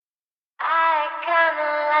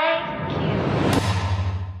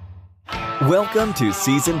Welcome to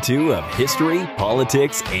Season 2 of History,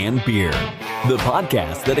 Politics, and Beer, the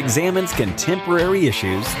podcast that examines contemporary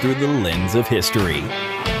issues through the lens of history.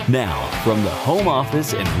 Now, from the home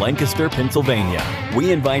office in Lancaster, Pennsylvania,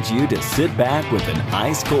 we invite you to sit back with an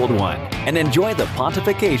ice-cold one and enjoy the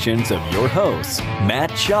pontifications of your hosts, Matt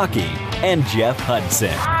Shockey and Jeff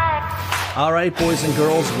Hudson. All right, boys and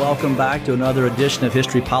girls, welcome back to another edition of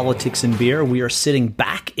History, Politics, and Beer. We are sitting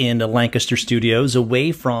back in the Lancaster studios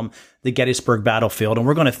away from the Gettysburg battlefield, and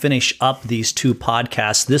we're going to finish up these two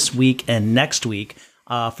podcasts this week and next week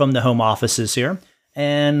from the home offices here.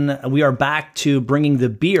 And we are back to bringing the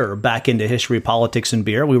beer back into History, Politics, and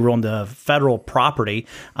Beer. We were on the federal property,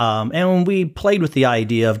 and we played with the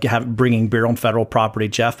idea of bringing beer on federal property,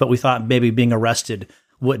 Jeff, but we thought maybe being arrested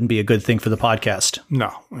wouldn't be a good thing for the podcast.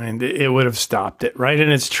 No, and it would have stopped it right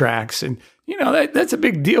in its tracks. And, you know, that's a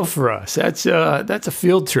big deal for us. That's a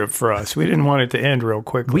field trip for us. We didn't want it to end real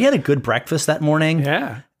quickly. We had a good breakfast that morning.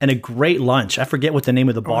 Yeah. And a great lunch. I forget what the name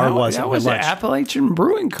of the bar was. That was the Appalachian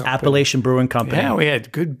Brewing Company. Appalachian Brewing Company. Yeah, we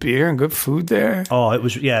had good beer and good food there. Oh, it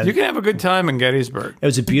was, yeah. You can have a good time in Gettysburg. It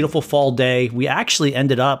was a beautiful fall day. We actually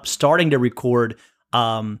ended up starting to record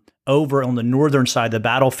over on the northern side of the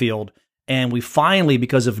battlefield. And we finally,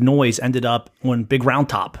 because of noise, ended up on Big Round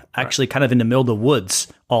Top, actually kind of in the middle of the woods,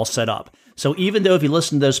 all set up. So even though if you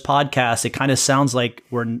listen to those podcasts, it kind of sounds like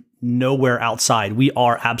we're nowhere outside. We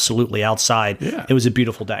are absolutely outside. Yeah. It was a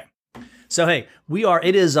beautiful day. So, hey,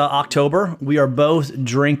 it is October. We are both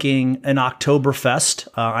drinking an Oktoberfest.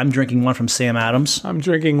 I'm drinking one from Sam Adams. I'm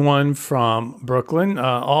drinking one from Brooklyn.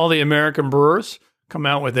 All the American brewers come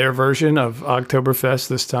out with their version of Oktoberfest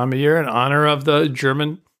this time of year in honor of the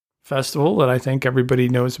German festival that I think everybody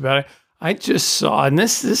knows about it. I just saw, and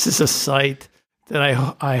this is a site that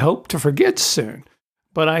I hope to forget soon,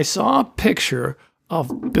 but I saw a picture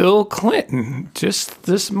of Bill Clinton just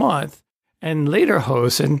this month and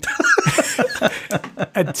Lederhosen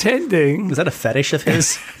attending. Is that a fetish of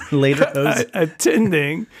his? Lederhosen?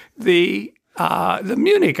 Attending the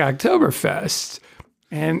Munich Oktoberfest.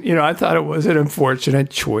 And, you know, I thought it was an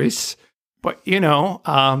unfortunate choice, but, you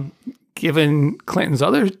know, given Clinton's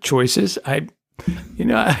other choices, I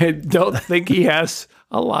don't think he has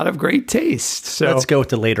a lot of great taste. So let's go with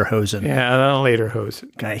the Lederhosen. Yeah, the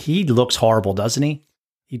Lederhosen. God, he looks horrible, doesn't he?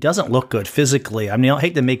 He doesn't look good physically. I mean, I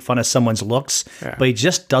hate to make fun of someone's looks, but he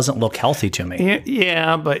just doesn't look healthy to me.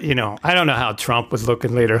 Yeah, but, you know, I don't know how Trump was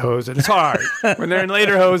looking Lederhosen. It's hard. When they're in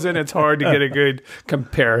Lederhosen, it's hard to get a good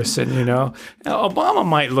comparison, you know. Now, Obama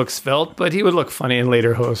might look svelte, but he would look funny in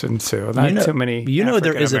Lederhosen, too. Not too many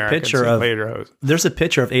there is a picture of Lederhosen. There's a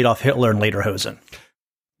picture of Adolf Hitler in Lederhosen.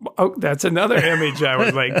 Oh, that's another image I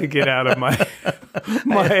would like to get out of my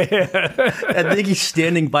head. I think he's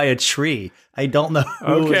standing by a tree. I don't know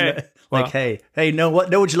who. Okay. Hey, know what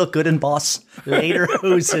would you look good in, boss?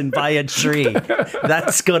 Lederhosen by a tree.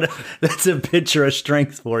 That's a picture of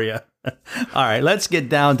strength for you. All right, let's get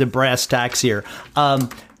down to brass tacks here.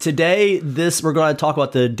 Today, we're going to talk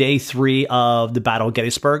about the day 3 of the Battle of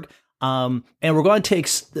Gettysburg. And we're going to take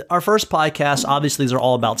our first podcast. Obviously, these are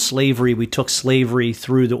all about slavery. We took slavery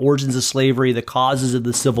through the origins of slavery, the causes of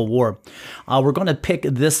the Civil War. We're going to pick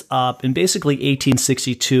this up in basically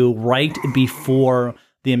 1862, right before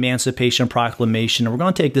the Emancipation Proclamation. And we're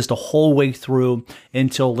going to take this the whole way through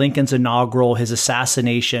until Lincoln's inaugural, his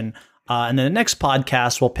assassination. And then the next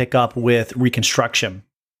podcast we'll pick up with Reconstruction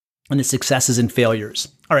and the successes and failures.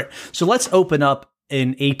 All right, so let's open up in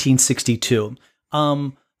 1862.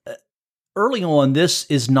 Early on, this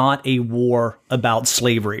is not a war about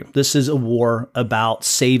slavery. This is a war about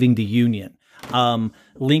saving the Union.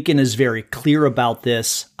 Lincoln is very clear about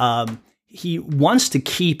this. He wants to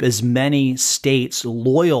keep as many states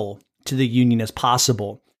loyal to the Union as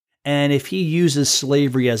possible. And if he uses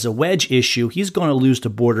slavery as a wedge issue, he's going to lose to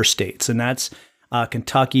border states. And that's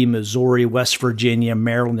Kentucky, Missouri, West Virginia,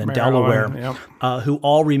 Maryland, and Delaware, who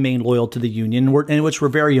all remain loyal to the Union, and which were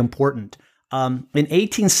very important. In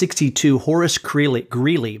 1862, Horace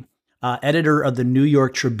Greeley, editor of the New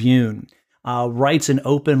York Tribune, writes an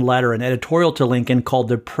open letter, an editorial to Lincoln called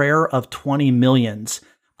The Prayer of 20 Millions,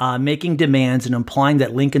 making demands and implying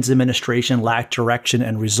that Lincoln's administration lacked direction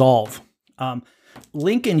and resolve.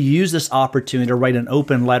 Lincoln used this opportunity to write an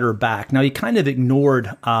open letter back. Now, he kind of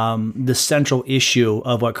ignored the central issue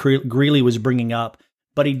of what Greeley was bringing up,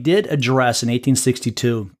 but he did address in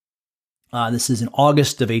 1862, this is in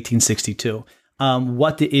August of 1862,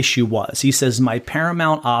 what the issue was. He says, "My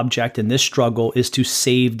paramount object in this struggle is to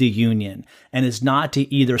save the Union, and is not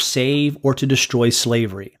to either save or to destroy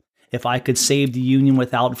slavery. If I could save the Union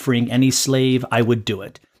without freeing any slave, I would do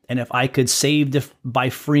it. And if I could save by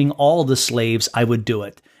freeing all the slaves, I would do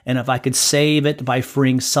it. And if I could save it by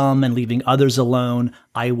freeing some and leaving others alone,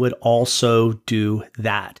 I would also do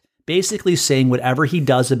that. Basically saying whatever he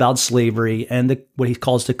does about slavery and what he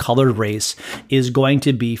calls the colored race is going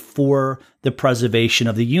to be for the preservation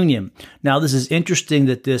of the Union. Now, this is interesting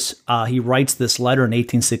that he writes this letter in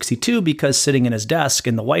 1862 because sitting in his desk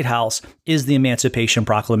in the White House is the Emancipation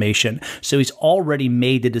Proclamation. So he's already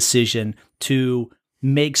made the decision to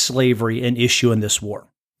make slavery an issue in this war.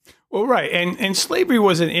 Well, right. And slavery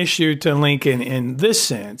was an issue to Lincoln in this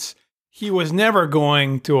sense. He was never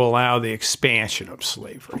going to allow the expansion of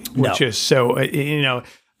slavery, which is so,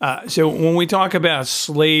 so when we talk about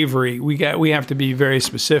slavery, we have to be very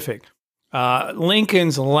specific.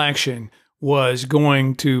 Lincoln's election was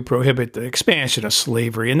going to prohibit the expansion of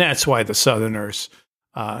slavery, and that's why the Southerners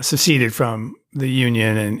seceded from the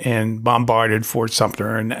Union and bombarded Fort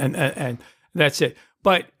Sumter, and that's it.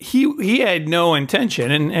 But he had no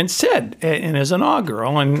intention and said in his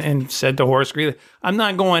inaugural and said to Horace Greeley, I'm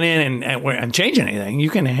not going in and change anything. You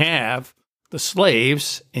can have the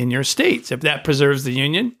slaves in your states. If that preserves the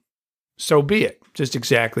Union, so be it. Just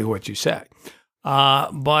exactly what you said.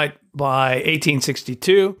 But by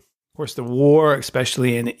 1862, of course, the war,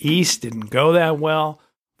 especially in the East, didn't go that well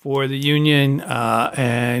for the Union,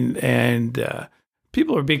 and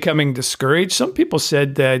people are becoming discouraged. Some people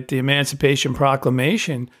said that the Emancipation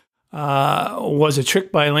Proclamation was a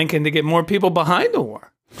trick by Lincoln to get more people behind the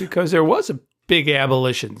war because there was a big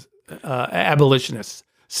abolitionist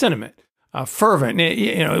sentiment, fervent.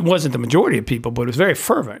 It wasn't the majority of people, but it was very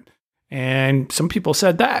fervent. And some people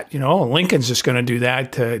said that, Lincoln's just going to do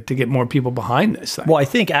that to get more people behind this thing. Well, I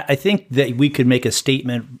think that we could make a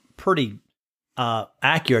statement pretty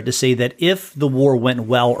accurate to say that if the war went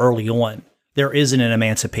well early on, there isn't an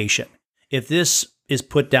emancipation. If this is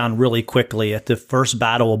put down really quickly at the first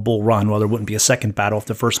battle of Bull Run, well, there wouldn't be a second battle if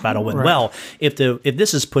the first battle went well. If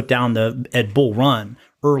this is put down at Bull Run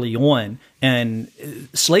early on, and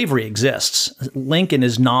slavery exists, Lincoln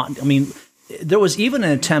is not. I mean, there was even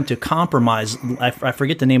an attempt to compromise. I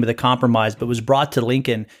forget the name of the compromise, but it was brought to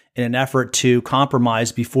Lincoln in an effort to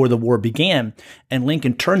compromise before the war began. And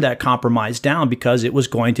Lincoln turned that compromise down because it was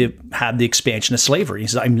going to have the expansion of slavery. He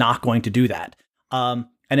said, I'm not going to do that. And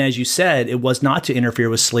as you said, it was not to interfere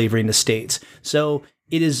with slavery in the states. So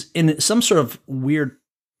it is in some sort of weird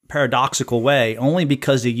paradoxical way, only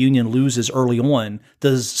because the Union loses early on,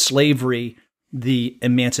 does slavery, the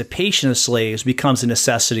emancipation of slaves, becomes a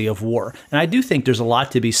necessity of war. And I do think there's a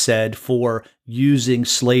lot to be said for using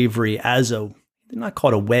slavery as they're not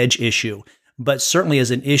called a wedge issue, but certainly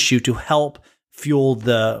as an issue to help fuel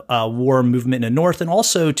the war movement in the North, and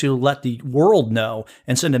also to let the world know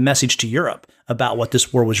and send a message to Europe about what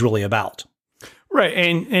this war was really about. Right.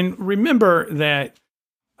 And remember that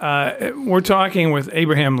we're talking with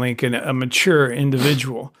Abraham Lincoln, a mature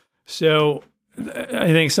individual. So I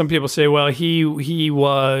think some people say, well, he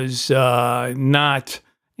was not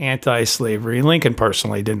anti-slavery. Lincoln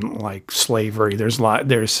personally didn't like slavery.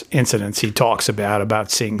 There's incidents he talks about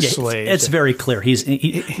seeing slaves. It's very clear. He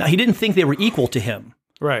didn't think they were equal to him.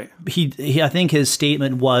 Right. I think his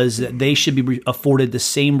statement was that they should be afforded the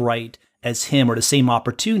same right as him, or the same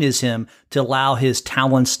opportunity as him, to allow his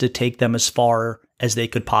talents to take them as far as they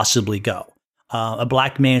could possibly go. A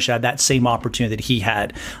black man should have that same opportunity that he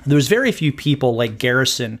had. There's very few people like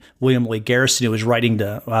William Lloyd Garrison, who was writing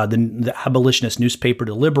the abolitionist newspaper,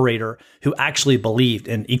 The Liberator, who actually believed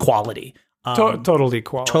in equality. Total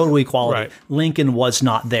equality. Total equality. Right. Lincoln was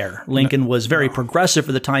not there. Lincoln was very progressive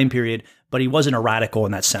for the time period, but he wasn't a radical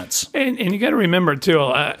in that sense. And you got to remember,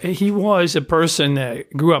 too, he was a person that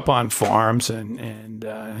grew up on farms, and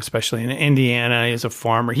especially in Indiana as a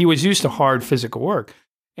farmer. He was used to hard physical work.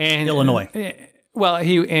 And Illinois. Well,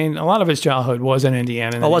 and a lot of his childhood was in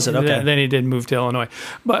Indiana. Oh, was it? Okay. Then he did move to Illinois.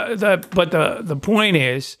 But the point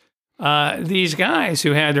is, these guys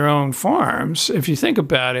who had their own farms, if you think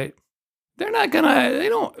about it,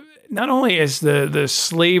 not only is the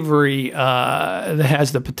slavery that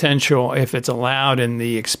has the potential, if it's allowed in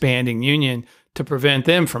the expanding Union, to prevent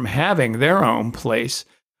them from having their own place.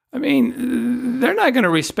 I mean, they're not going to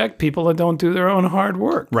respect people that don't do their own hard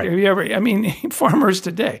work. Right. Farmers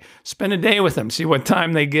today, spend a day with them, see what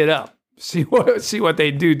time they get up, see what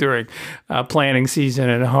they do during planting season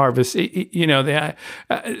and harvest. In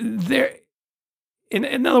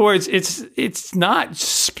other words, it's not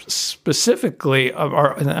specifically,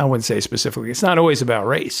 or I wouldn't say specifically, it's not always about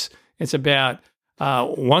race. It's about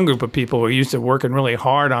one group of people who are used to working really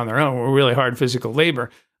hard on their own, really hard physical labor,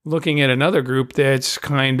 looking at another group that's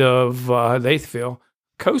kind of, they feel,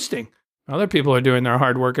 coasting. Other people are doing their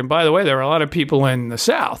hard work. And by the way, there are a lot of people in the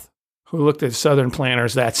South who looked at Southern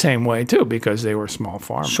planters that same way too, because they were small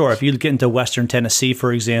farmers. Sure. If you get into Western Tennessee,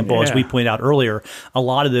 for example, as we pointed out earlier, a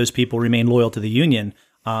lot of those people remained loyal to the Union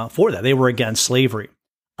for that. They were against slavery.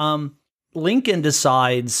 Lincoln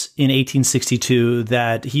decides in 1862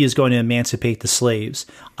 that he is going to emancipate the slaves.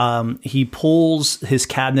 He pulls his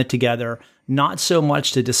cabinet together, not so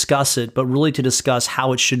much to discuss it, but really to discuss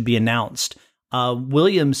how it should be announced.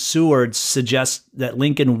 William Seward suggests that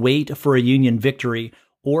Lincoln wait for a Union victory,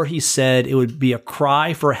 or he said it would be a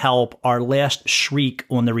cry for help, our last shriek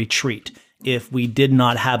on the retreat, if we did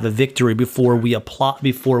not have a victory before we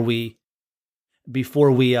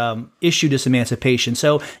issue this emancipation.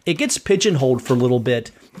 So it gets pigeonholed for a little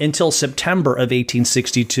bit until September of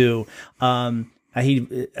 1862. I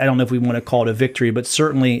don't know if we want to call it a victory, but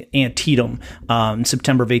certainly Antietam,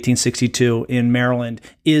 September of 1862 in Maryland,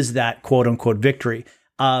 is that quote unquote victory.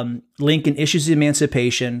 Lincoln issues the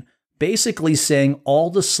emancipation, basically saying all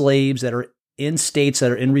the slaves that are in states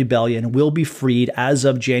that are in rebellion will be freed as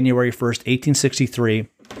of January 1st, 1863,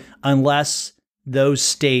 unless those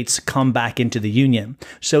states come back into the Union.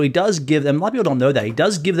 So he does give them, a lot of people don't know that, he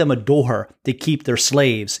does give them a door to keep their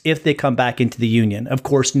slaves if they come back into the Union. Of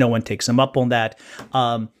course, no one takes them up on that.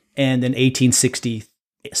 And then January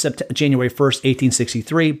 1st,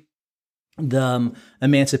 1863, the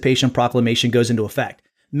Emancipation Proclamation goes into effect.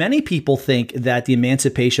 Many people think that the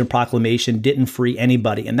Emancipation Proclamation didn't free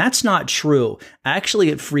anybody, and that's not true. Actually,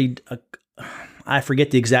 it freed I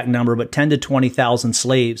forget the exact number, but 10 to 20,000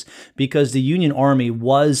 slaves, because the Union Army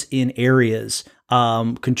was in areas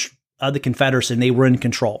of the Confederacy, and they were in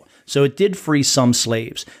control. So it did free some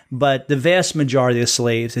slaves, but the vast majority of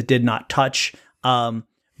slaves it did not touch.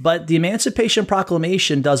 But the Emancipation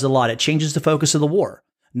Proclamation does a lot. It changes the focus of the war.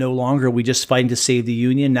 No longer are we just fighting to save the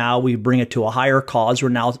Union. Now we bring it to a higher cause. We're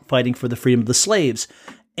now fighting for the freedom of the slaves.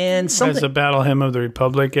 And something, as the battle hymn of the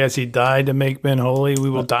Republic, as he died to make men holy, we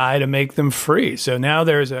will die to make them free. So now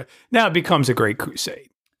it becomes a great crusade.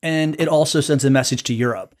 And it also sends a message to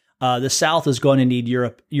Europe. The South is going to need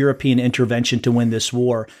European intervention to win this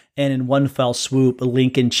war. And in one fell swoop,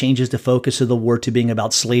 Lincoln changes the focus of the war to being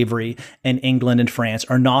about slavery, and England and France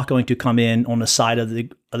are not going to come in on the side of the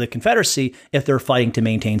Confederacy if they're fighting to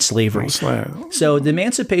maintain slavery. So the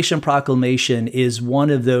Emancipation Proclamation is one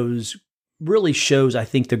of those, really shows, I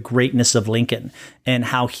think, the greatness of Lincoln and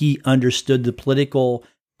how he understood the political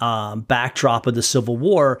backdrop of the Civil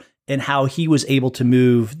War, and how he was able to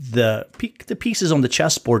move the pieces on the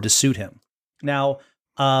chessboard to suit him. Now,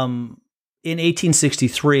 in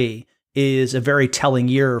 1863 is a very telling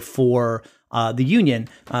year for the Union.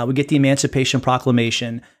 We get the Emancipation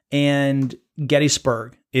Proclamation, and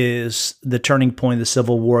Gettysburg is the turning point of the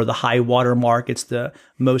Civil War, the high water mark. It's the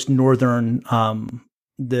most northern,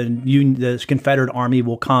 the Confederate Army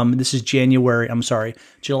will come. This is July 1st,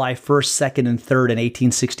 2nd, and 3rd in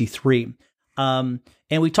 1863. And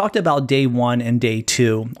we talked about day 1 and day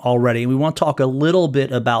 2 already. We want to talk a little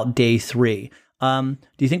bit about day 3. Do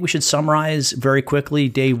you think we should summarize very quickly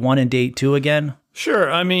day 1 and day 2 again?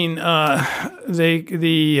 Sure. I mean,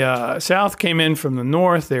 the South came in from the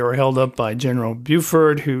north. They were held up by General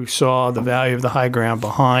Buford, who saw the value of the high ground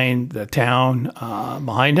behind the town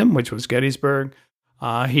behind him, which was Gettysburg.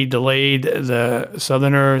 He delayed the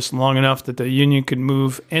Southerners long enough that the Union could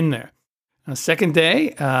move in there. Second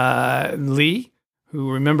day, Lee, who,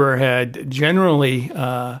 remember, had generally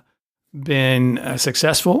been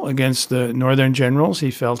successful against the Northern generals.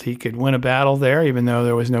 He felt he could win a battle there, even though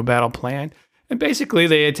there was no battle planned. And basically,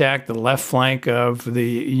 they attacked the left flank of the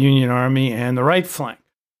Union Army and the right flank.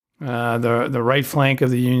 The right flank of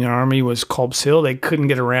the Union Army was Culp's Hill. They couldn't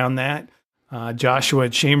get around that. Joshua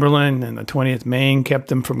Chamberlain and the 20th Maine kept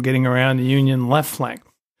them from getting around the Union left flank.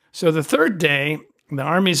 So the third day, the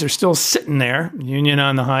armies are still sitting there, Union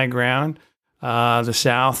on the high ground, the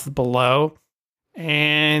South below,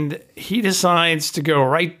 and he decides to go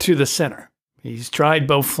right to the center. He's tried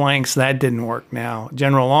both flanks. That didn't work. Now,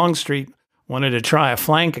 General Longstreet wanted to try a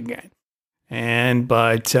flank again,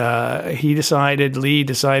 but Lee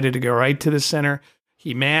decided to go right to the center.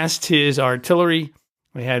 He massed his artillery.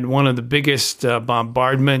 We had one of the biggest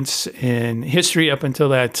bombardments in history up until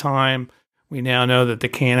that time. We now know that the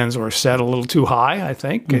cannons were set a little too high, I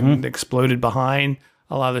think, and exploded behind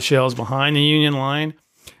a lot of the shells behind the Union line.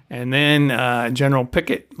 And then General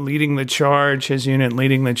Pickett leading the charge, his unit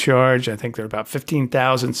leading the charge, I think there were about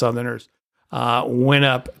 15,000 Southerners, went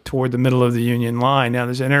up toward the middle of the Union line. Now,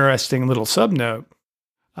 there's an interesting little subnote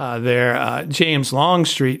there. James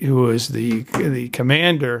Longstreet, who was the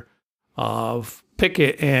commander of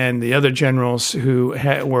Pickett and the other generals who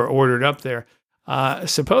were ordered up there,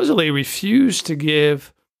 supposedly refused to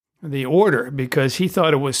give the order because he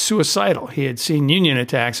thought it was suicidal. He had seen Union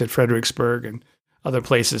attacks at Fredericksburg and other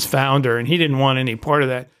places, Founder, and he didn't want any part of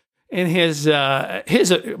that. In his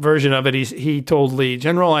version of it, he told Lee,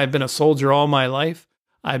 "General, I've been a soldier all my life.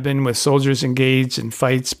 I've been with soldiers engaged in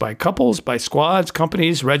fights by couples, by squads,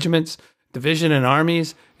 companies, regiments, division, and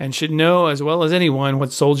armies, and should know as well as anyone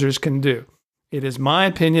what soldiers can do. It is my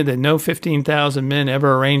opinion that no 15,000 men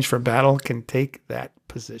ever arranged for battle can take that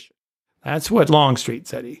position." That's what Longstreet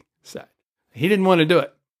said. He said he didn't want to do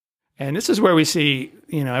it. And this is where we see,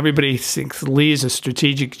 everybody thinks Lee's a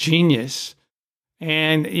strategic genius.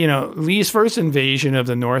 And, Lee's first invasion of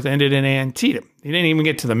the North ended in Antietam. He didn't even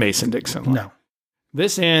get to the Mason-Dixon line. No.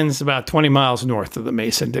 This ends about 20 miles north of the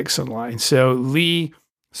Mason-Dixon line. So Lee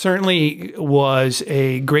certainly was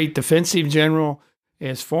a great defensive general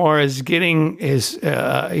as far as getting his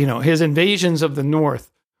invasions of the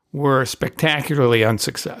North were spectacularly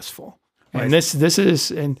unsuccessful. Right.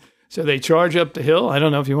 And so they charge up the hill. I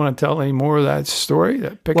don't know if you want to tell any more of that story,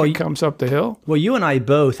 that Pickett comes up the hill. Well, you and I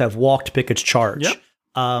both have walked Pickett's Charge. Yep.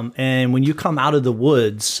 And when you come out of the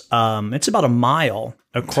woods, it's about a mile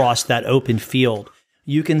across that open field.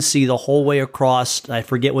 You can see the whole way across. I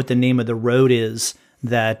forget what the name of the road is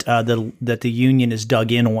that the Union is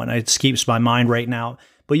dug in on. It escapes my mind right now.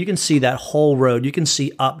 But you can see that whole road. You can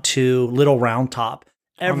see up to Little Round Top.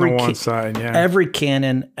 On the one side, yeah. Every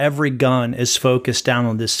cannon, every gun is focused down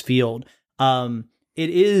on this field. It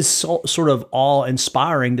is sort of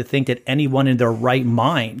awe-inspiring to think that anyone in their right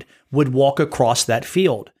mind would walk across that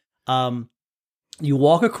field. You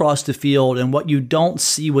walk across the field, and what you don't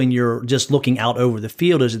see when you're just looking out over the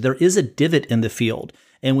field is that there is a divot in the field.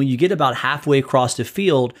 And when you get about halfway across the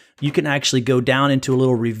field, you can actually go down into a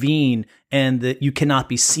little ravine, and that you cannot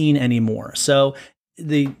be seen anymore. So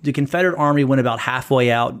the Confederate Army went about halfway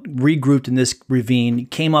out, regrouped in this ravine,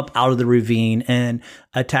 came up out of the ravine, and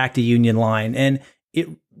attacked the Union line. And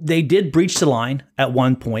they did breach the line at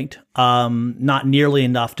one point, not nearly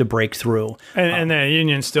enough to break through. And the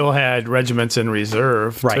Union still had regiments in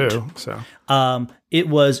reserve, right. too. So it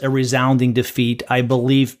was a resounding defeat. I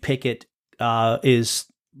believe Pickett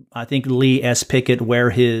I think Lee asked Pickett where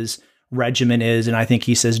his regiment is, and I think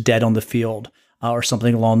he says dead on the field. Or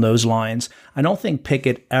something along those lines. I don't think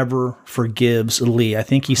Pickett ever forgives Lee. I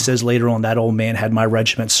think he says later on, that old man had my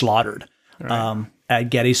regiment slaughtered at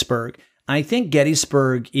Gettysburg. I think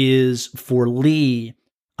Gettysburg is, for Lee,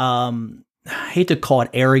 I hate to call it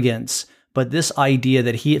arrogance, but this idea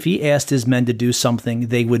that if he asked his men to do something,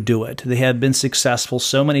 they would do it. They have been successful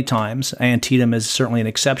so many times. Antietam is certainly an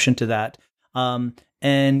exception to that.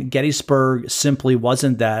 And Gettysburg simply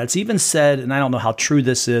wasn't that. It's even said, and I don't know how true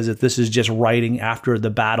this is, if this is just writing after the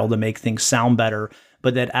battle to make things sound better,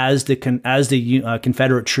 but that as the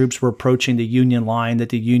Confederate troops were approaching the Union line, that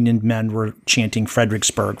the Union men were chanting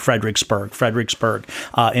Fredericksburg, Fredericksburg, Fredericksburg,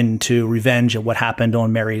 into revenge of what happened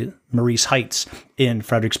on Maurice Heights in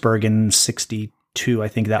Fredericksburg in 1962, I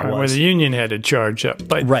think that was. Where the Union had to charge up.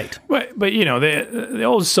 But, right. But the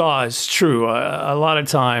old saw is true. A lot of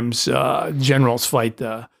times generals fight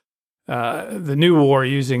the new war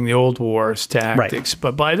using the old war's tactics. Right.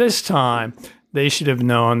 But by this time, they should have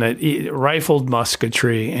known that rifled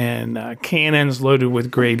musketry and cannons loaded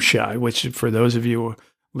with grape shot, which for those of you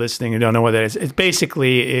listening who don't know what that is, it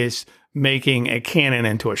basically is making a cannon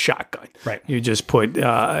into a shotgun. Right. You just put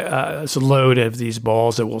a load of these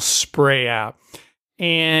balls that will spray out.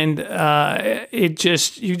 And you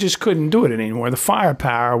just couldn't do it anymore. The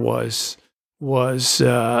firepower was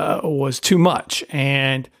too much.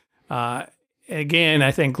 And again,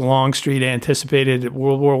 I think Longstreet anticipated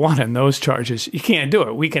World War I and those charges. You can't do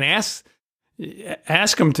it. We can ask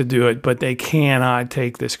them to do it, but they cannot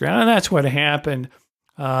take this ground. And that's what happened.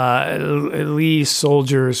 Lee's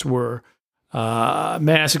soldiers were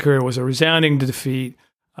massacred. It was a resounding defeat.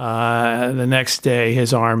 The next day,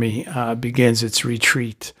 his army begins its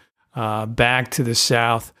retreat back to the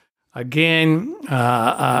south. Again,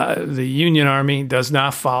 the Union Army does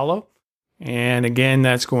not follow. And again,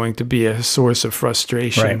 that's going to be a source of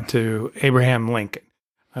frustration to Abraham Lincoln.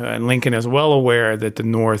 And Lincoln is well aware that the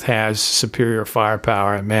North has superior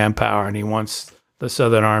firepower and manpower, and he wants the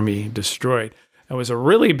Southern Army destroyed. It was a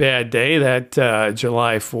really bad day, that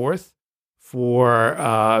July 4th, for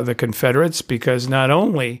the Confederates, because not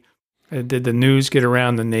only did the news get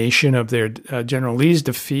around the nation of their General Lee's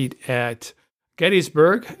defeat at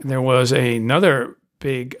Gettysburg, there was another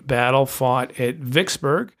big battle fought at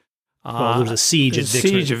Vicksburg. Well, there was a siege at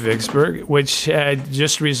Vicksburg. Siege of Vicksburg, which had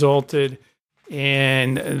just resulted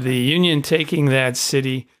in the Union taking that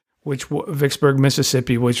city, Vicksburg,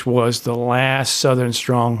 Mississippi, which was the last Southern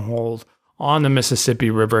stronghold on the Mississippi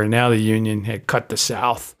River. And now the Union had cut the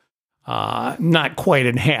South not quite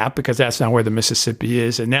in half because that's not where the Mississippi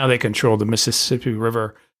is, and now they control the Mississippi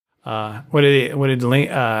River. What did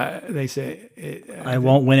they say? I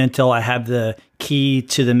won't win until I have the key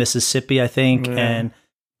to the Mississippi, I think, and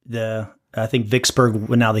I think Vicksburg,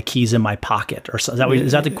 now the key's in my pocket, or so.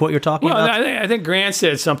 Is that the quote you're talking about? I think Grant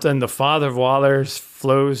said something, the father of waters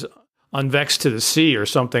flows unvexed to the sea or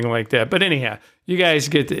something like that. But anyhow, you guys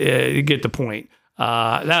get the point.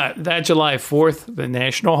 That July 4th, the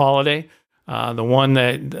national holiday, the one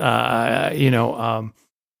that,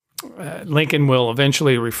 Lincoln will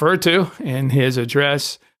eventually refer to in his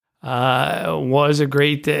address, was a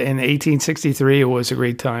great, in 1863, it was a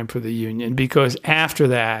great time for the Union because after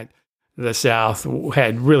that, the South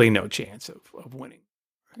had really no chance of winning.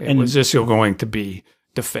 It was just going to be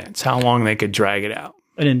defense, how long they could drag it out.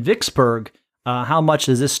 And in Vicksburg, how much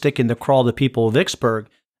does this stick in the craw of the people of Vicksburg?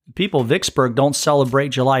 People of Vicksburg don't celebrate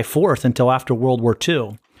July 4th until after World War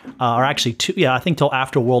II. Or actually, I think till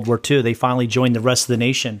after World War II, they finally joined the rest of the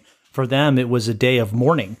nation. For them, it was a day of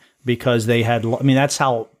mourning because they had, that's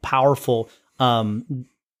how powerful the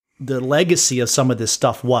legacy of some of this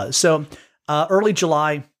stuff was. So early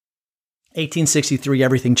July 1863,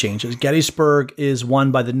 everything changes. Gettysburg is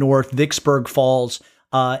won by the North. Vicksburg falls.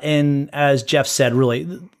 And as Jeff said, really,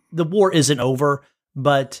 the war isn't over,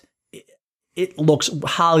 but it looks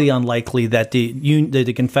highly unlikely that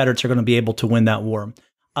the Confederates are going to be able to win that war.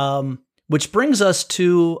 Which brings us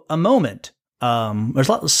to a moment.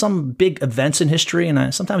 There's some big events in history,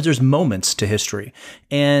 and sometimes there's moments to history.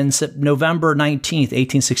 And November 19th,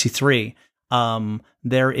 1863,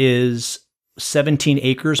 there is 17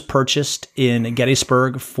 acres purchased in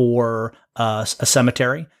Gettysburg for a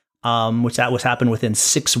cemetery, which happened within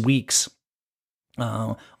 6 weeks.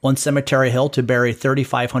 On Cemetery Hill to bury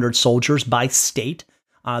 3,500 soldiers by state.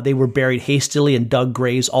 They were buried hastily and dug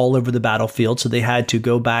graves all over the battlefield, so they had to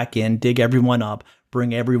go back and dig everyone up,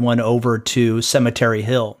 bring everyone over to Cemetery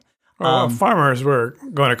Hill. Farmers were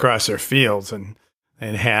going across their fields and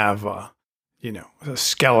have a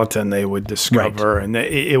skeleton they would discover, right. And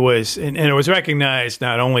it was recognized.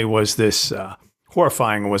 Not only was this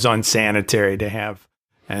horrifying, it was unsanitary to have.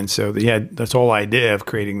 And so they had this whole idea of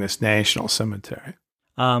creating this national cemetery.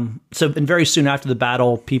 And very soon after the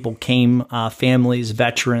battle, people came, families,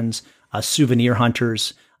 veterans, souvenir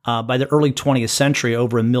hunters. By the early 20th century,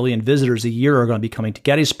 over 1 million visitors a year are going to be coming to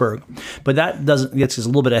Gettysburg. But that gets us a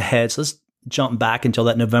little bit ahead. So let's jump back until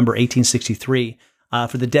that November 1863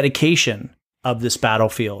 for the dedication of this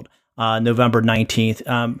battlefield, November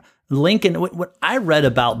 19th. Lincoln, what I read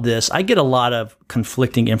about this, I get a lot of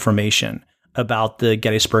conflicting information about the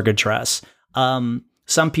Gettysburg Address.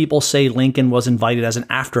 Some people say Lincoln was invited as an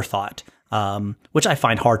afterthought, which I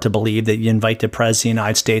find hard to believe that you invite the President of the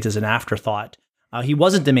United States as an afterthought. He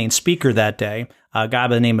wasn't the main speaker that day. A guy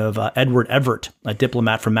by the name of Edward Everett, a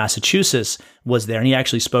diplomat from Massachusetts, was there, and he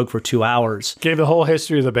actually spoke for 2 hours. Gave the whole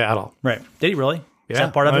history of the battle. Right. Did he really? Yeah. Is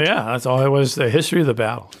that part of it? Yeah, that's all it was, the history of the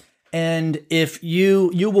battle. And if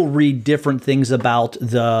you will read different things about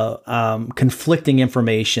the conflicting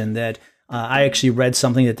information that I actually read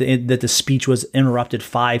something that the speech was interrupted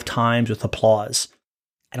 5 times with applause.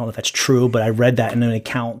 I don't know if that's true, but I read that in an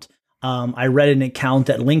account. I read an account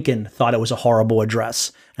that Lincoln thought it was a horrible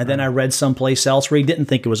address. And then I read someplace else where he didn't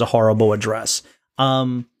think it was a horrible address.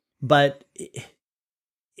 But it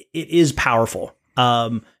is powerful.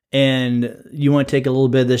 And you want to take a little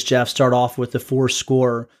bit of this, Jeff, start off with the 4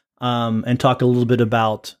 score and talk a little bit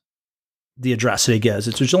about the address that he gives.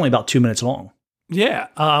 It's only about 2 minutes long. Yeah.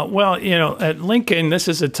 At Lincoln, this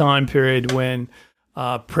is a time period when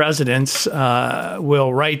presidents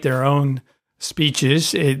will write their own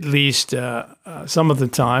speeches, at least some of the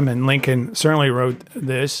time. And Lincoln certainly wrote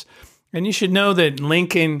this. And you should know that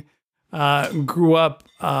Lincoln grew up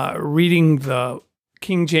reading the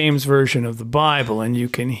King James Version of the Bible. And you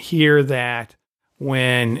can hear that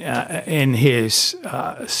when in his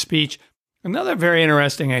speech. Another very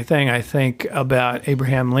interesting thing I think about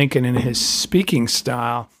Abraham Lincoln and his speaking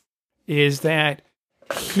style is that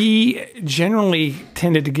he generally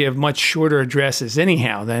tended to give much shorter addresses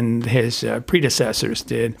anyhow than his predecessors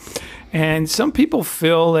did. And some people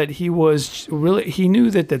feel that he knew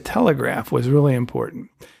that the telegraph was really important.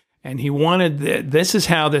 And he wanted this is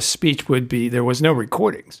how the speech would be. There was no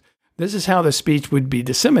recordings. This is how the speech would be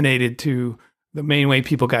disseminated to the main way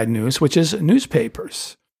people got news, which is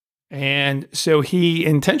newspapers. And so he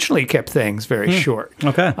intentionally kept things very short.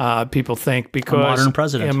 Okay. People think because a modern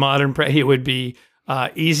president. It would be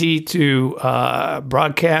easy to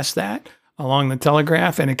broadcast that along the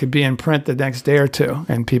telegraph, and it could be in print the next day or two,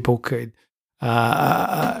 and people could feel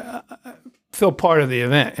part of the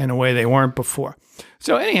event in a way they weren't before.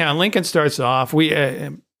 So anyhow, Lincoln starts off.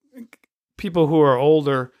 People who are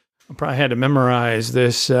older probably had to memorize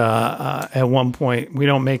this at one point. We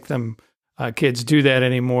don't make them kids do that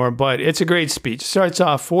anymore, but it's a great speech. It starts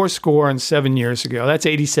off 77 years ago. That's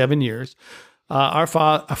 87 years. Our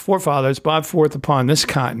forefathers brought forth upon this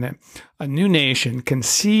continent a new nation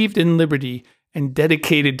conceived in liberty and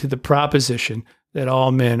dedicated to the proposition that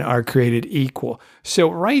all men are created equal. So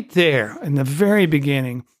right there in the very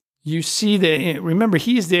beginning, you see that, remember,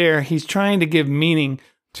 he's there. He's trying to give meaning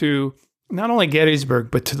to not only Gettysburg,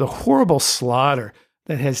 but to the horrible slaughter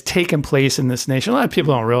that has taken place in this nation. A lot of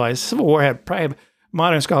people don't realize the Civil War had probably,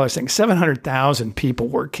 modern scholars think, 700,000 people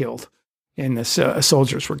were killed in this,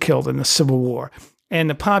 soldiers were killed in the Civil War. And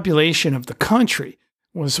the population of the country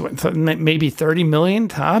was maybe 30 million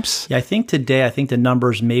tops. Yeah, I think the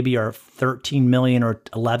numbers maybe are 13 million or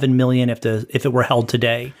 11 million if it were held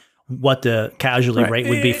today, what the casualty rate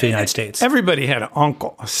would be for the United States. Everybody had an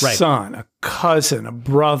uncle, a son, a cousin, a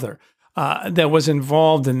brother that was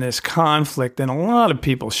involved in this conflict, and a lot of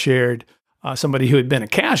people shared somebody who had been a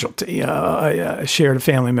casualty, shared a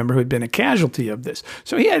family member who had been a casualty of this.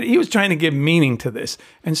 So he was trying to give meaning to this.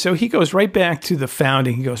 And so he goes right back to the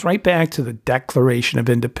founding. He goes right back to the Declaration of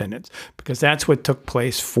Independence, because that's what took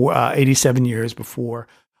place for 87 years before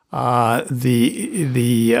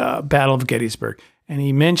the Battle of Gettysburg. And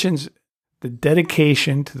he mentions the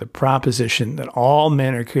dedication to the proposition that all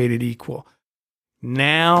men are created equal.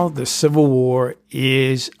 Now the Civil War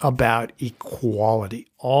is about equality,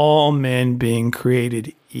 all men being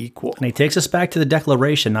created equal. And he takes us back to the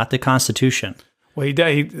Declaration, not the Constitution. Well, he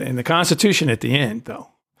does, and the Constitution at the end,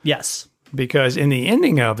 though. Yes. Because in the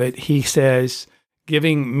ending of it, he says,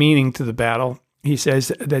 giving meaning to the battle, he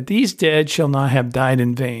says that these dead shall not have died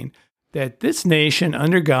in vain, that this nation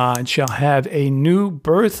under God shall have a new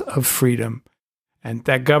birth of freedom, and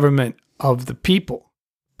that government of the people,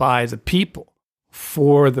 by the people,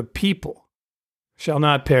 for the people, shall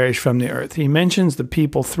not perish from the earth. He mentions the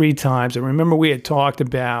people 3 times. And remember, we had talked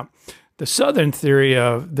about the Southern theory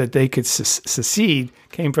of that they could secede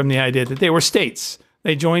came from the idea that they were states.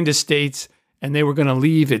 They joined as states and they were going to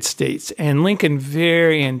leave as states. And Lincoln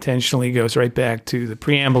very intentionally goes right back to the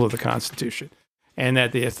preamble of the Constitution, and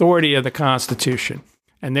that the authority of the Constitution,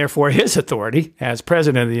 and therefore his authority as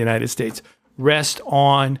President of the United States, rest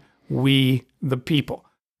on we the people,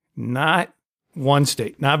 not one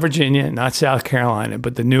state, not Virginia, not South Carolina,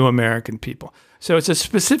 but the new American people. So it's a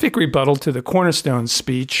specific rebuttal to the Cornerstone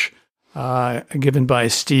speech given by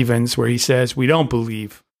Stevens, where he says, we don't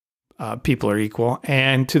believe people are equal,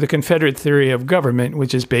 and to the Confederate theory of government,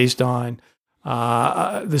 which is based on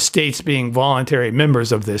the states being voluntary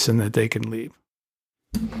members of this and that they can leave.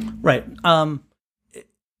 Right.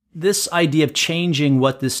 This idea of changing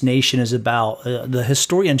what this nation is about, the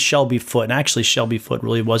historian Shelby Foote, and actually Shelby Foote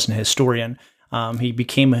really wasn't a historian. He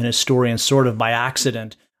became an historian sort of by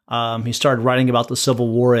accident. He started writing about the Civil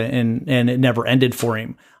War, and it never ended for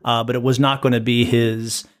him. But it was not going to be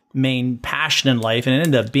his main passion in life, and it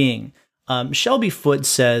ended up being. Shelby Foote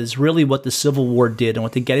says really what the Civil War did and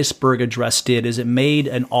what the Gettysburg Address did is it made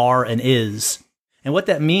an are an is. And what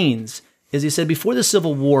that means is he said before the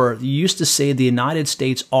Civil War, you used to say the United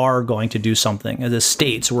States are going to do something, as the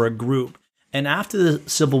states were a group. And after the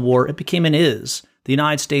Civil War, it became an is. The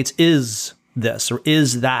United States is this or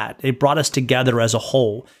is that. It brought us together as a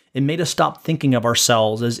whole. It made us stop thinking of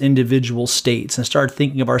ourselves as individual states and start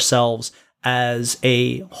thinking of ourselves as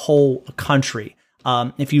a whole country.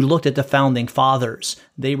 If you looked at the founding fathers,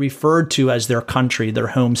 they referred to as their country, their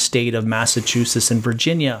home state of Massachusetts and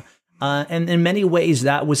Virginia. And in many ways,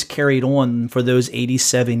 that was carried on for those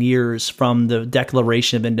 87 years from the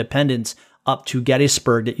Declaration of Independence up to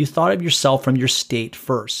Gettysburg, that you thought of yourself from your state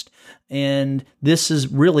first. And this is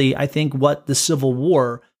really, I think, what the Civil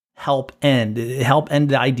War helped end. It helped end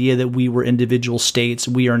the idea that we were individual states.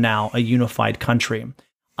 We are now a unified country.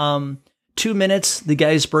 2 minutes, the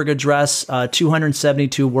Gettysburg Address,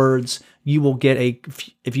 272 words. You will get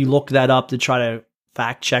if you look that up to try to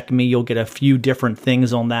fact check me, you'll get a few different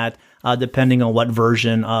things on that, depending on what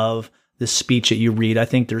version of the speech that you read. I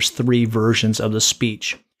think there's 3 versions of the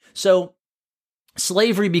speech. So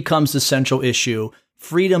slavery becomes the central issue.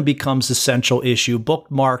 Freedom becomes the central issue,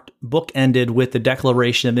 bookended with the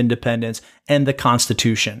Declaration of Independence and the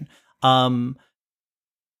Constitution.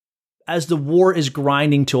 As the war is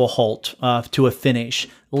grinding to a halt, to a finish,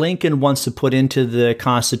 Lincoln wants to put into the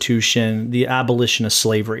Constitution the abolition of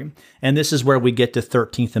slavery. And this is where we get to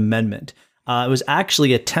 13th Amendment. It was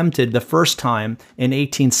actually attempted the first time in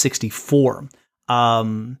 1864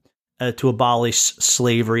 to abolish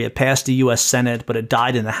slavery. It passed the U.S. Senate, but it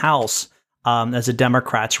died in the House. as the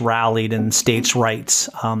Democrats rallied in states' rights.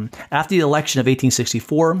 After the election of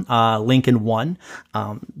 1864, Lincoln won.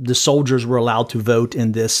 The soldiers were allowed to vote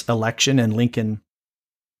in this election, and Lincoln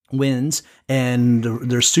wins. And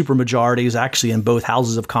there's super majorities actually in both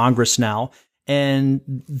houses of Congress now. And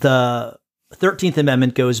the 13th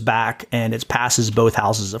Amendment goes back and it passes both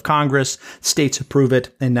houses of Congress. States approve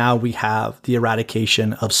it. And now we have the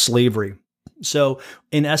eradication of slavery. So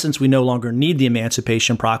in essence, we no longer need the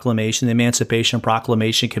Emancipation Proclamation. The Emancipation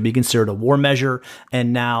Proclamation can be considered a war measure,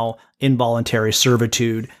 and now involuntary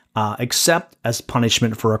servitude, except as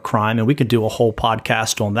punishment for a crime. And we could do a whole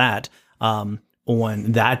podcast on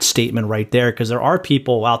that statement right there, because there are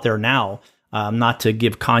people out there now, not to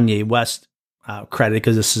give Kanye West credit,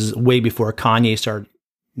 because this is way before Kanye started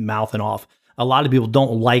mouthing off. A lot of people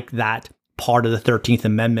don't like that part of the 13th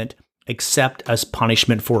Amendment, except as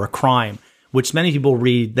punishment for a crime, which many people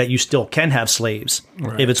read that you still can have slaves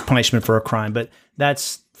if it's punishment for a crime. But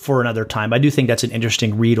that's for another time. I do think that's an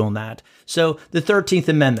interesting read on that. So the 13th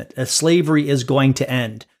Amendment, slavery is going to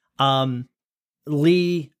end.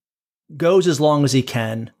 Lee goes as long as he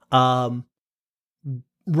can, running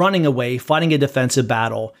away, fighting a defensive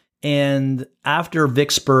battle. And after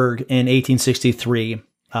Vicksburg in 1863,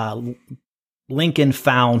 Lincoln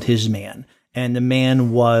found his man, and the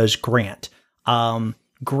man was Grant.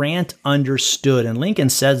 Grant understood, and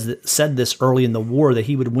Lincoln said this early in the war, that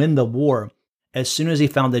he would win the war as soon as he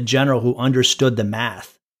found a general who understood the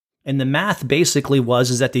math. And the math basically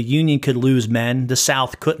is that the Union could lose men, the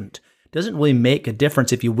South couldn't. It doesn't really make a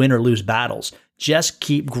difference if you win or lose battles. Just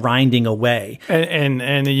keep grinding away.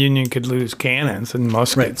 And the Union could lose cannons and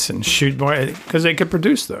muskets and shoot more, because they could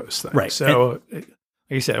produce those things. Right. So, like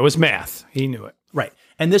you said, it was math. He knew it. Right.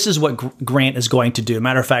 And this is what Grant is going to do.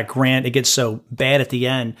 Matter of fact, Grant, it gets so bad at the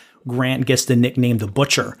end, Grant gets the nickname the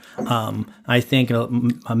Butcher. I think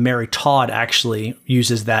Mary Todd actually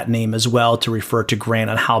uses that name as well to refer to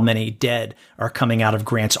Grant on how many dead are coming out of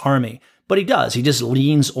Grant's army. But he does. He just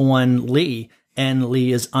leans on Lee, and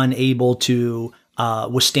Lee is unable to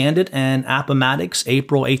withstand it. And Appomattox,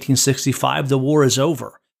 April 1865, the war is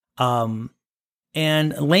over. And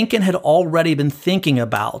Lincoln had already been thinking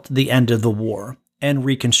about the end of the war and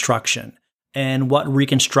Reconstruction, and what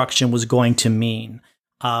Reconstruction was going to mean.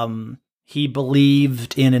 He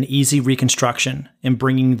believed in an easy Reconstruction and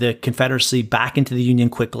bringing the Confederacy back into the Union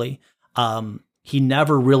quickly. He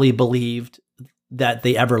never really believed that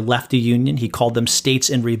they ever left the Union. He called them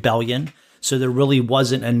states in rebellion. So there really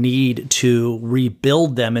wasn't a need to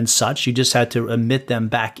rebuild them and such. You just had to admit them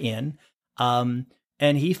back in. And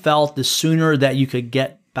he felt the sooner that you could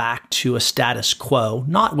get back to a status quo,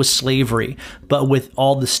 not with slavery, but with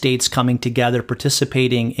all the states coming together,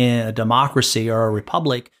 participating in a democracy or a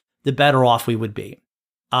republic, the better off we would be.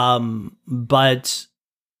 But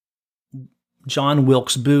John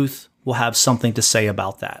Wilkes Booth will have something to say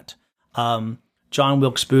about that. John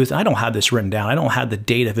Wilkes Booth, I don't have this written down. I don't have the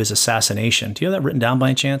date of his assassination. Do you have that written down by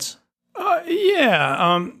any chance?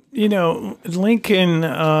 Yeah. Lincoln,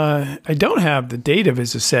 I don't have the date of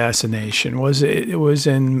his assassination. Was it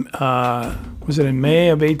in May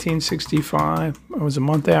of 1865? It was a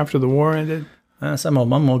month after the war ended. I'm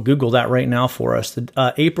going to Google that right now for us.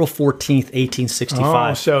 April 14th,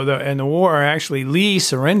 1865. Oh, so the war, actually, Lee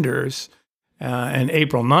surrenders on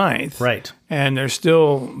April 9th. Right. And there's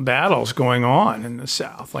still battles going on in the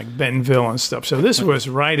South, like Bentonville and stuff. So this was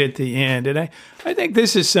right at the end. And I think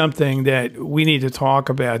this is something that we need to talk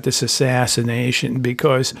about, this assassination,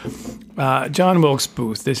 because John Wilkes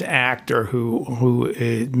Booth, this actor who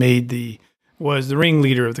was the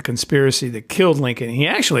ringleader of the conspiracy that killed Lincoln, he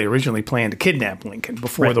actually originally planned to kidnap Lincoln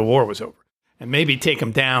before the war was over, and maybe take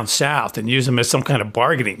him down south and use him as some kind of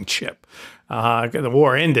bargaining chip. The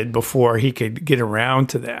war ended before he could get around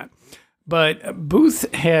to that. But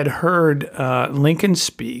Booth had heard Lincoln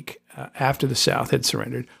speak after the South had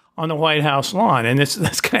surrendered on the White House lawn. And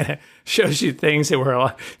this kind of shows you things that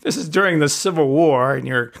were, this is during the Civil War, and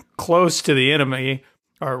you're close to the enemy,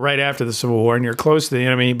 or right after the Civil War, and you're close to the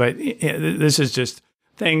enemy. But this is just,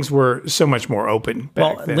 things were so much more open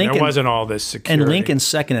back then. There wasn't all this security. And Lincoln's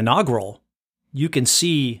second inaugural, you can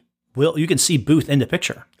see Booth in the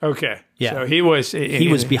picture. Okay. Yeah. So he was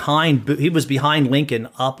behind Lincoln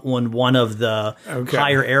up on one of the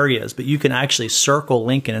higher areas, but you can actually circle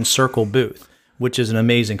Lincoln and circle Booth, which is an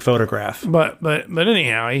amazing photograph. But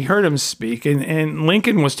anyhow, he heard him speak, and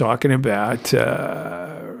Lincoln was talking about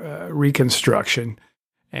Reconstruction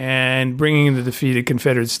and bringing the defeated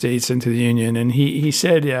Confederate States into the Union. And he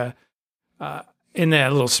said in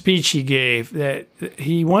that little speech he gave that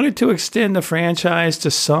he wanted to extend the franchise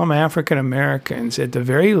to some African Americans, at the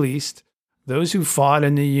very least, those who fought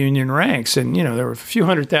in the Union ranks. And, there were a few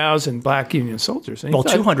 100,000 black Union soldiers. Well,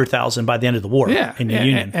 200,000 by the end of the war in the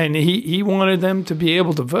Union. And he wanted them to be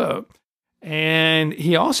able to vote. And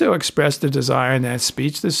he also expressed a desire in that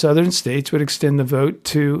speech that Southern states would extend the vote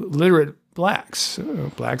to literate blacks,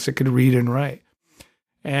 blacks that could read and write.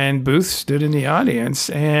 And Booth stood in the audience,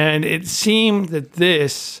 and it seemed that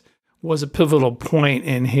this was a pivotal point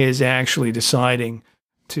in his actually deciding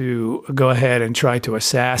to go ahead and try to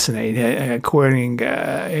assassinate. According,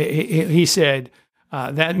 he said,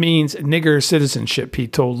 that means nigger citizenship, he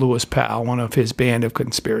told Lewis Powell, one of his band of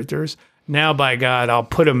conspirators. Now, by God, I'll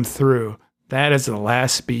put him through. That is the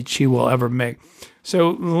last speech he will ever make.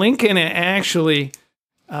 So Lincoln actually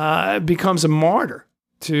becomes a martyr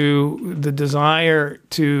to the desire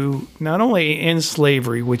to not only end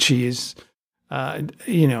slavery, which he is,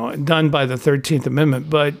 done by the 13th Amendment,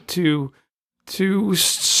 but to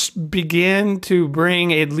begin to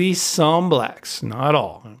bring at least some blacks, not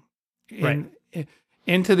all,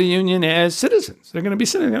 into the Union as citizens. They're going to be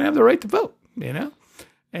citizens. They're going to have the right to vote,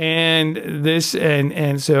 And this,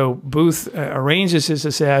 and so Booth arranges his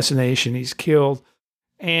assassination. He's killed,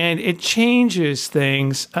 and it changes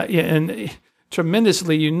things and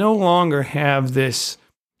tremendously. You no longer have this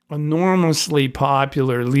enormously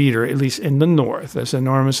popular leader, at least in the North, this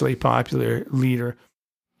enormously popular leader.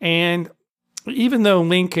 And even though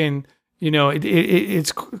Lincoln,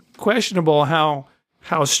 it's questionable how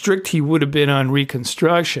strict he would have been on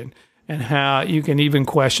Reconstruction, and how you can even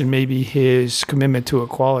question maybe his commitment to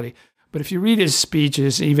equality. But if you read his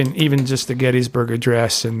speeches, even just the Gettysburg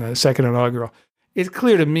Address and the Second Inaugural, it's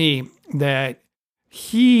clear to me that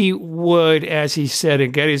he would, as he said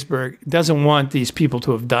at Gettysburg, doesn't want these people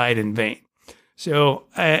to have died in vain. So,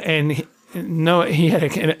 he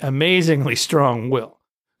had an amazingly strong will.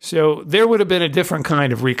 So there would have been a different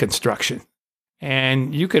kind of Reconstruction.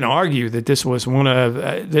 And you can argue that this was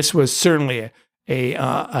certainly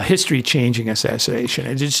a history-changing assassination.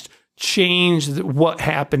 It just changed what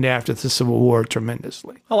happened after the Civil War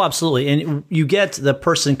tremendously. Oh, absolutely. And you get the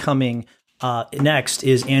person coming next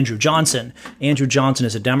is Andrew Johnson. Andrew Johnson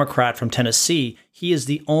is a Democrat from Tennessee. He is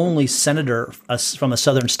the only senator from a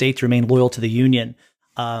southern state to remain loyal to the Union.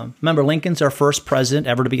 Remember, Lincoln's our first president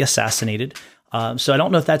ever to be assassinated. So I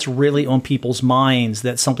don't know if that's really on people's minds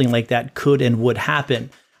that something like that could and would happen.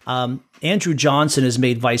 Andrew Johnson is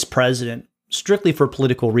made vice president strictly for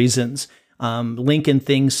political reasons. Lincoln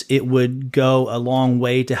thinks it would go a long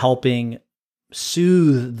way to helping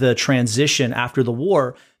soothe the transition after the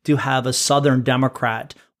war to have a Southern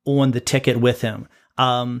Democrat on the ticket with him.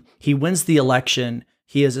 He wins the election.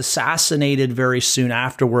 He is assassinated very soon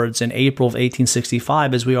afterwards in April of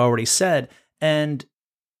 1865, as we already said. And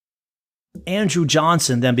Andrew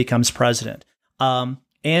Johnson then becomes president.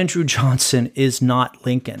 Andrew Johnson is not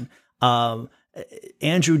Lincoln.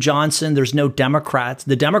 Andrew Johnson, there's no Democrats.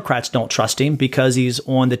 The Democrats don't trust him because he's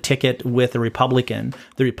on the ticket with a Republican.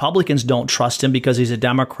 The Republicans don't trust him because he's a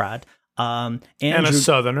Democrat. And a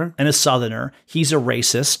Southerner. He's a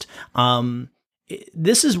racist.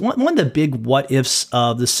 This is one of the big what ifs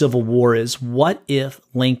of the Civil War is, what if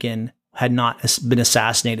Lincoln had not been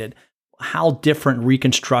assassinated? How different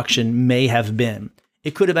Reconstruction may have been.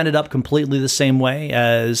 It could have ended up completely the same way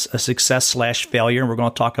as a success/failure, and we're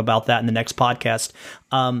going to talk about that in the next podcast.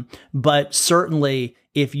 But certainly,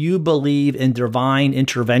 if you believe in divine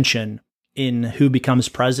intervention in who becomes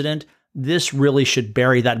president, this really should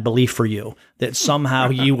bury that belief for you, that somehow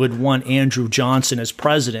you would want Andrew Johnson as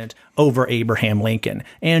president over Abraham Lincoln.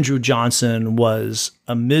 Andrew Johnson was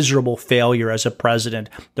a miserable failure as a president,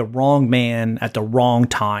 the wrong man at the wrong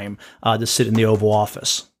time to sit in the Oval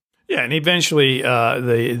Office. Yeah, and eventually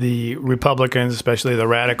the Republicans, especially the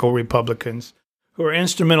radical Republicans, who were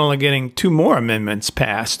instrumental in getting two more amendments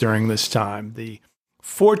passed during this time, the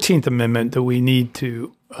 14th Amendment that we need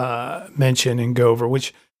to mention and go over,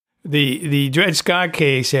 which the Dred Scott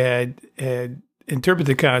case had interpreted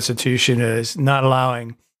the Constitution as not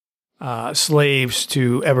allowing slaves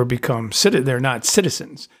to ever become citizens. They're not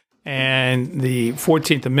citizens. And the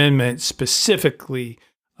 14th Amendment specifically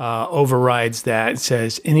overrides that. It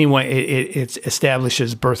says anyway, it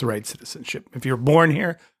establishes birthright citizenship. If you're born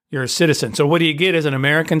here, you're a citizen. So what do you get as an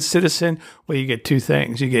American citizen? Well, you get two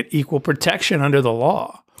things. You get equal protection under the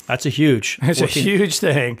law. That's a huge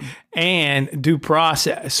thing. And due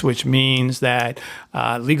process, which means that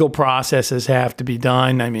legal processes have to be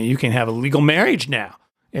done. I mean, you can have a legal marriage now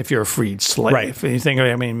if you're a freed slave. Right. If you think of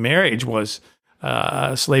it, I mean, marriage was,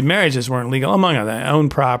 slave marriages weren't legal, among other, own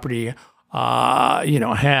property,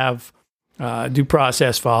 have Due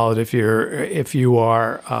process followed if you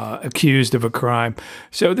are accused of a crime.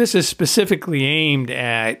 So this is specifically aimed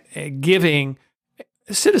at giving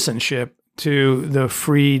citizenship to the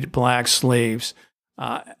freed black slaves,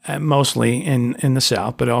 mostly in the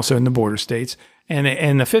South, but also in the border states.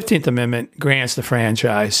 And the 15th Amendment grants the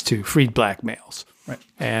franchise to freed black males. Right.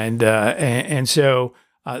 And so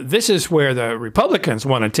this is where the Republicans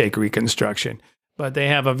want to take Reconstruction, but they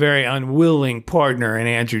have a very unwilling partner in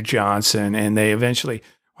Andrew Johnson, and they eventually,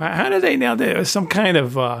 how do they now? There was some kind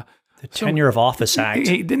of the Tenure of Office Act.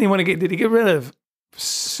 Did he get rid of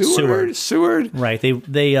Seward? Right.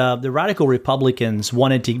 The radical Republicans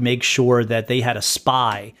wanted to make sure that they had a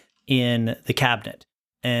spy in the cabinet.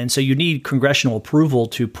 And so you need congressional approval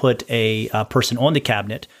to put a person on the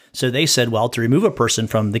cabinet. So they said, well, to remove a person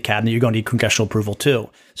from the cabinet, you're going to need congressional approval too.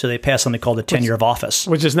 So they passed something called the Tenure of Office.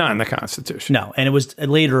 Which is not in the Constitution. No, and it was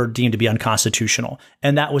later deemed to be unconstitutional.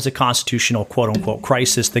 And that was a constitutional quote-unquote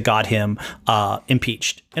crisis that got him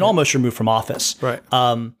impeached and almost removed from office. Right.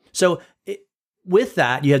 With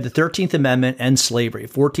that, you had the 13th Amendment and slavery.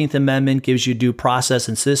 14th Amendment gives you due process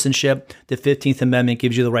and citizenship. The 15th Amendment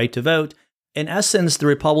gives you the right to vote. In essence, the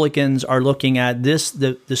Republicans are looking at this,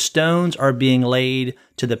 the stones are being laid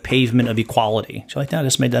to the pavement of equality. So like that, I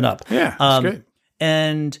just made that up. Yeah, that's good.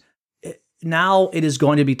 And now it is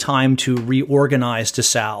going to be time to reorganize the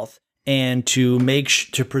South and to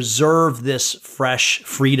to preserve this fresh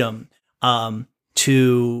freedom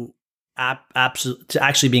to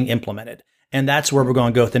actually being implemented. And that's where we're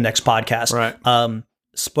going to go with the next podcast. Right.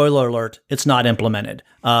 Spoiler alert, it's not implemented.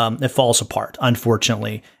 It falls apart,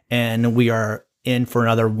 unfortunately. And we are in for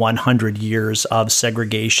another 100 years of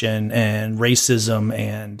segregation and racism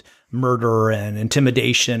and murder and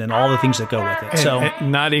intimidation and all the things that go with it.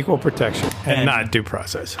 And not equal protection and not due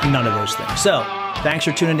process. None of those things. So thanks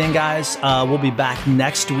for tuning in, guys. We'll be back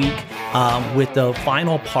next week with the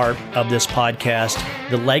final part of this podcast,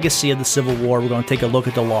 the legacy of the Civil War. We're going to take a look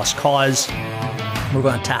at the lost cause. We're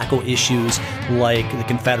going to tackle issues like the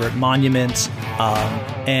Confederate monuments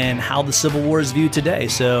and how the Civil War is viewed today.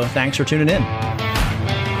 So thanks for tuning in.